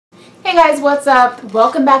Hey guys, what's up?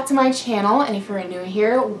 Welcome back to my channel, and if you're new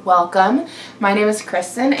here, welcome. My name is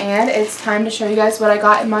Cristin, and it's time to show you guys what I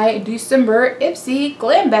got in my December Ipsy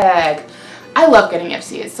Glam bag. I love getting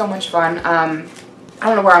Ipsy. It's so much fun. I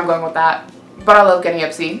don't know where I'm going with that, but I love getting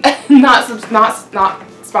Ipsy. not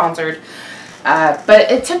sponsored.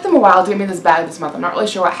 But it took them a while to get me this bag this month. I'm not really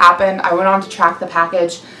sure what happened. I went on to track the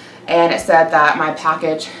package, and it said that my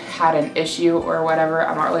package had an issue or whatever.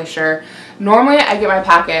 I'm not really sure. Normally I get my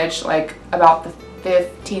package like about the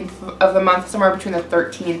 15th of the month, somewhere between the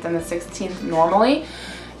 13th and the 16th normally.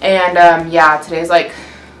 And yeah, today's like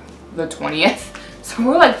the 20th, so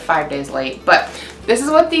we're like 5 days late. But this is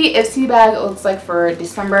what the Ipsy bag looks like for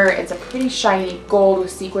December. It's a pretty shiny gold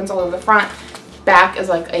with sequins all over the front. Back is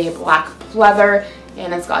like a black pleather,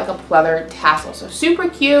 and it's got like a pleather tassel, so super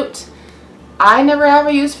cute. I never have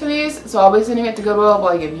a use for these, so I'll be sending it to Goodwill.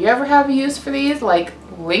 But like, if you ever have a use for these, like,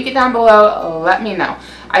 link it down below, let me know.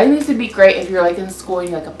 I think these would be great if you're like in school and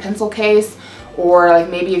you need like a pencil case, or like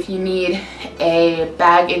maybe if you need a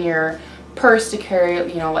bag in your purse to carry,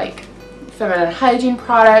 you know, like feminine hygiene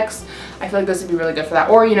products. I feel like this would be really good for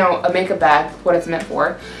that, or you know, a makeup bag, what it's meant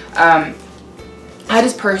for. I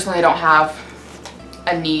just personally don't have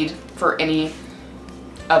a need for any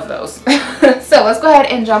of those. So let's go ahead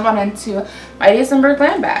and jump on into my December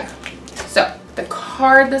Glam bag. So the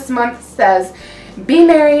card this month says, be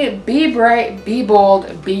merry, be bright, be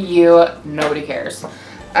bold, be you, nobody cares.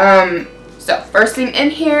 So first thing in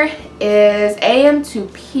here is AM to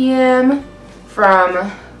PM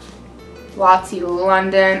from Lottie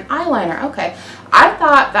London eyeliner. Okay, I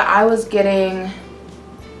thought that I was getting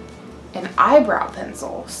an eyebrow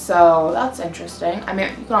pencil, so that's interesting. I mean,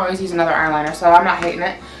 you can always use another eyeliner, so I'm not hating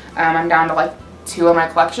it. I'm down to like 2 in my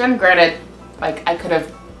collection. Granted, like I could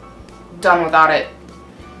have done without it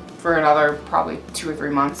for another probably 2 or 3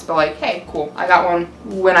 months, but like, hey, cool, I got one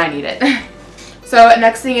when I need it. So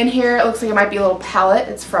next thing in here, it looks like it might be a little palette.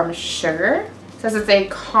 It's from Sugar. It says it's a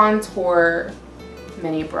contour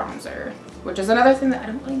mini bronzer, which is another thing that I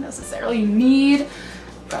don't really necessarily need,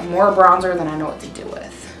 but more bronzer than I know what to do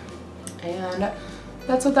with. And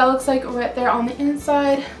that's what that looks like right there on the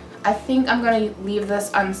inside. I think I'm going to leave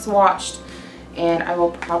this unswatched, and I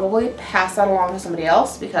will probably pass that along to somebody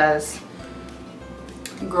else because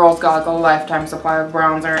girl's got like a lifetime supply of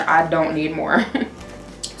bronzer. I don't need more.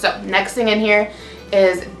 So next thing in here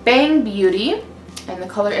is Bang Beauty, and the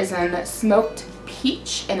color is in Smoked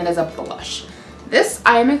Peach, and it is a blush. This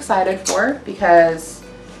I am excited for because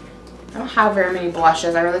I don't have very many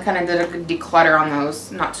blushes. I really kind of did a good declutter on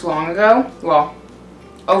those not too long ago. Well,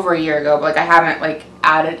 over a year ago, but like I haven't like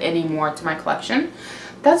added any more to my collection.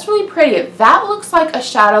 That's really pretty. That looks like a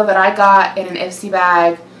shadow that I got in an Ipsy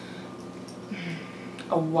bag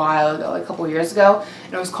a while ago, like a couple years ago,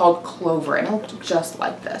 and it was called Clover, and it looked just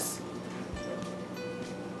like this.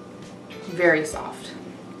 Very soft.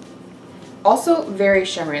 Also very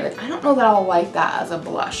shimmery. Like, I don't know that I'll like that as a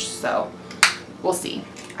blush, so we'll see.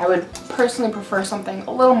 I would personally prefer something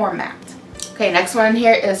a little more matte. Okay, next one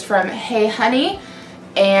here is from Hey Honey,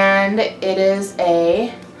 and it is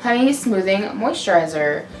a honey smoothing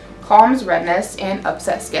moisturizer. Calms redness and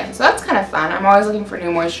upset skin. So that's kind of fun. I'm always looking for new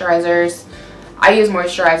moisturizers. I use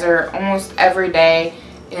moisturizer almost every day,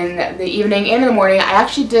 in the evening and in the morning. I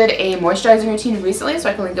actually did a moisturizing routine recently, so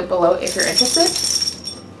I can link it below if you're interested.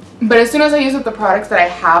 But as soon as I use up the products that I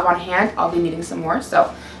have on hand, I'll be needing some more.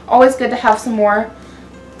 So always good to have some more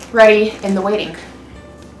ready in the waiting.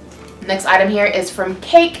 Next item here is from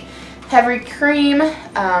Cake, Heavy Cream,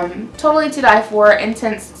 totally to die for,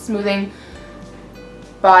 intense smoothing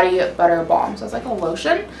body butter balm. So it's like a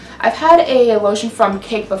lotion. I've had a lotion from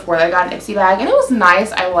Cake before that I got an Ipsy bag, and it was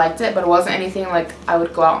nice. I liked it, but it wasn't anything like I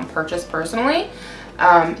would go out and purchase personally.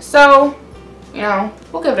 So, you know,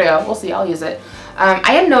 we'll give it a go. We'll see. I'll use it.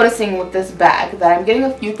 I am noticing with this bag that I'm getting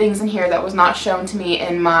a few things in here that was not shown to me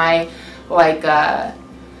in my like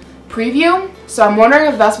preview. So I'm wondering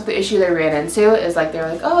if that's what the issue they ran into is. Like, they're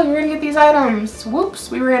like, oh, you're gonna get these items, whoops,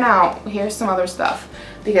 we ran out, here's some other stuff,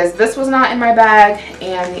 because this was not in my bag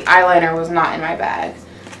and the eyeliner was not in my bag,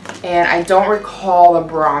 and I don't recall the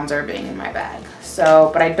bronzer being in my bag. So,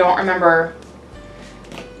 but I don't remember,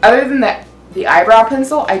 other than that, the eyebrow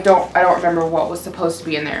pencil, I don't remember what was supposed to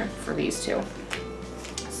be in there for these two.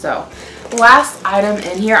 So last item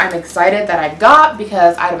in here I'm excited that I got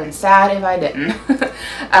because I'd have been sad if I didn't.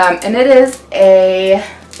 And it is a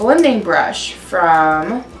blending brush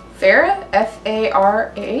from Farah,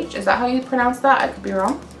 F-A-R-A-H. Is that how you pronounce that? I could be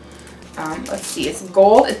wrong. Let's see, it's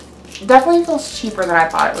gold. It definitely feels cheaper than I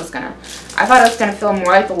thought it was gonna. I thought it was gonna feel more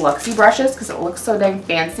like the Luxie brushes because it looks so dang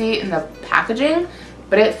fancy in the packaging,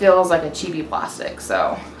 but it feels like a cheapy plastic.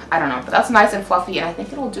 So I don't know, but that's nice and fluffy, and I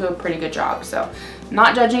think it'll do a pretty good job. So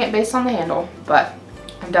not judging it based on the handle, but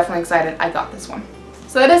I'm definitely excited I got this one.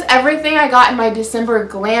 So that is everything I got in my December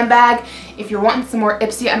glam bag. If you're wanting some more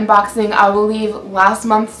Ipsy unboxing, I will leave last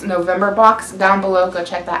month's November box down below. Go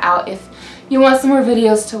check that out if you want some more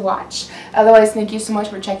videos to watch. Otherwise, thank you so much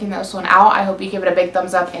for checking this one out. I hope you give it a big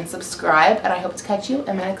thumbs up and subscribe, and I hope to catch you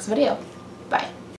in my next video. Bye.